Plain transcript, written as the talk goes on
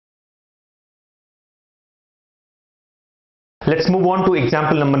Let's move on to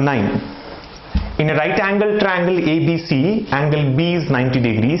example number 9. In a right angle triangle ABC, angle B is 90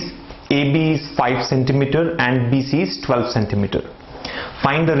 degrees, AB is 5 centimeter and BC is 12 centimeter.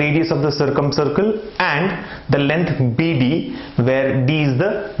 Find the radius of the circumcircle and the length BD, where D is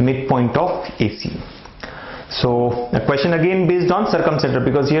the midpoint of AC. So a question again based on circumcenter,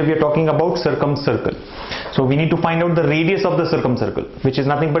 because here we are talking about circumcircle. So we need to find out the radius of the circumcircle, which is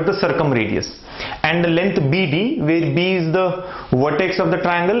nothing but the circumradius, and the length BD, where B is the vertex of the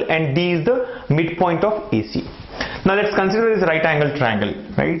triangle and D is the midpoint of AC. Now let's consider this right angle triangle,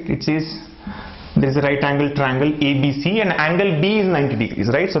 right? It says there is a right angle triangle ABC and angle B is 90 degrees,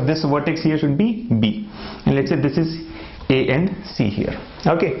 right? So this vertex here should be B, and let's say this is A and C here.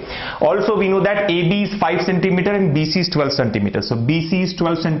 Okay. Also we know that AB is 5 centimeter and BC is 12 centimeter. So BC is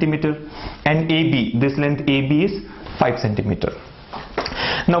 12 centimeter and AB, this length AB is 5 centimeter.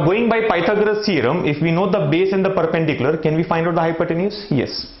 Now going by Pythagoras theorem, if we know the base and the perpendicular, can we find out the hypotenuse?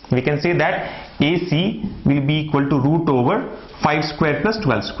 Yes. We can say that AC will be equal to root over 5 square plus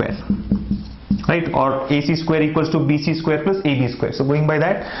 12 square. Right, or AC square equals to BC square plus AB square. So going by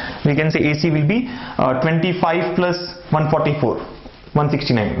that, we can say AC will be 25 plus 144,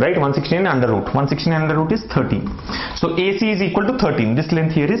 169, right? 169 under root. 169 under root is 13. So AC is equal to 13. This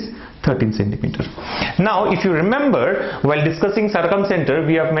length here is 13 centimeter. Now if you remember, while discussing circumcenter,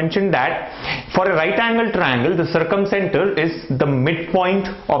 we have mentioned that for a right angle triangle, the circumcenter is the midpoint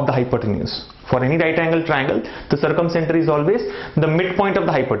of the hypotenuse. For any right angle triangle, the circumcenter is always the midpoint of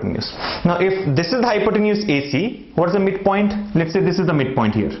the hypotenuse. Now if this is the hypotenuse AC, what is the midpoint? Let's say this is the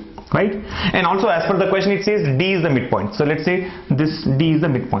midpoint here, right? And also as per the question, it says D is the midpoint. So let's say this D is the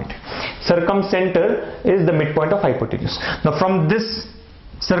midpoint. Circumcenter is the midpoint of hypotenuse. Now from this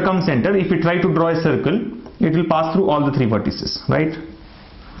circumcenter, if we try to draw a circle, it will pass through all the three vertices, right?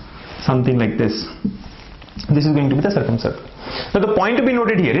 Something like this. This is going to be the circumcircle. Now the point to be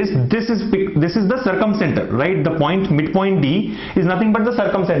noted here is this is the circumcenter, right? The point midpoint D is nothing but the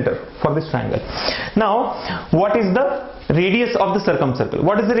circumcenter for this triangle. Now what is the radius of the circumcircle?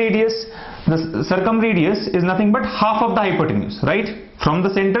 What is the radius? The circumradius is nothing but half of the hypotenuse, right? From the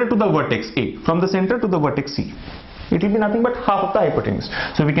center to the vertex A, from the center to the vertex C. It will be nothing but half of the hypotenuse.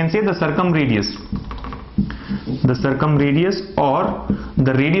 So we can say the circumradius or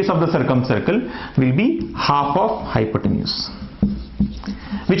the radius of the circumcircle will be half of hypotenuse,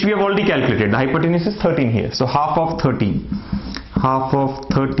 which we have already calculated. The hypotenuse is 13 here, so half of 13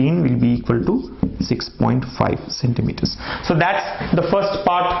 will be equal to 6.5 centimeters. So that's the first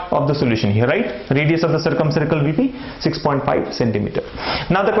part of the solution here, right? Radius of the circumcircle will be 6.5 centimeter.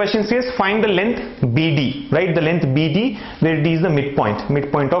 Now the question says find the length BD, right? The length BD, where D is the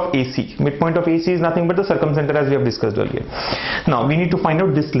midpoint of AC. Midpoint of AC is nothing but the circumcenter, as we have discussed earlier. Now we need to find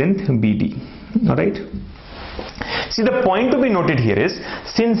out this length BD. All right. See, the point to be noted here is,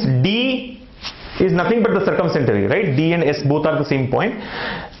 since D is nothing but the circumcenter here, right? D and S both are the same point.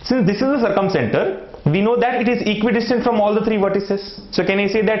 Since this is the circumcenter, we know that it is equidistant from all the three vertices. So can I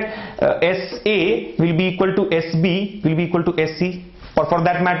say that SA will be equal to SB will be equal to SC, or for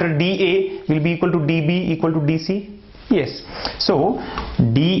that matter DA will be equal to DB equal to DC? Yes. So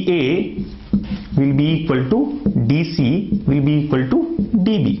DA will be equal to DC will be equal to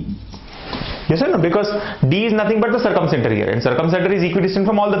DB. Yes or no? Because D is nothing but the circumcenter here, and circumcenter is equidistant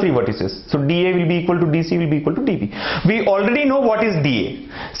from all the three vertices. So DA will be equal to DC will be equal to DB. We already know what is DA.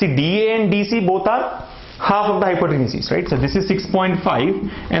 See, DA and DC both are half of the hypotenuses, right? So this is 6.5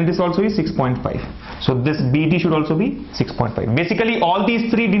 and this also is 6.5. So this BD should also be 6.5. Basically all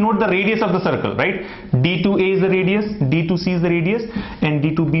these three denote the radius of the circle, right? D2A is the radius, D2C is the radius, and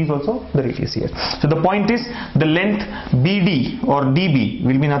D2B is also the radius here. So the point is the length BD or DB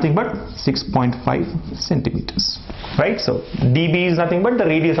will be nothing but 6.5 centimeters, right? So DB is nothing but the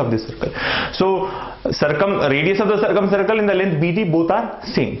radius of this circle. So radius of the circumcircle and the length BD both are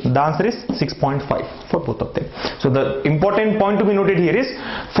same. The answer is 6.5 for both of them. So the important point to be noted here is,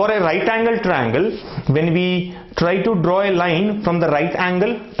 for a right angle triangle, when we try to draw a line from the right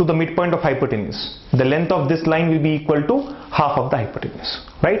angle to the midpoint of hypotenuse, the length of this line will be equal to half of the hypotenuse,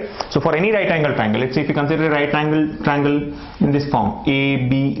 right? So for any right angle triangle, let's say if you consider a right angle triangle in this form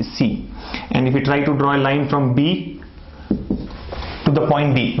ABC, and if we try to draw a line from B to the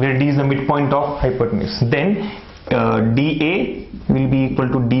point D, where D is the midpoint of hypotenuse, then DA will be equal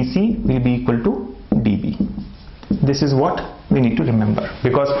to DC will be equal to DB. This is what we need to remember,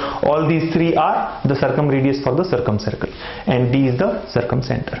 because all these three are the circumradius for the circumcircle and D is the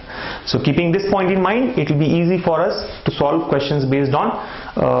circumcenter. So keeping this point in mind, it will be easy for us to solve questions based on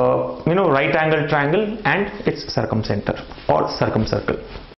right angle triangle and its circumcenter or circumcircle.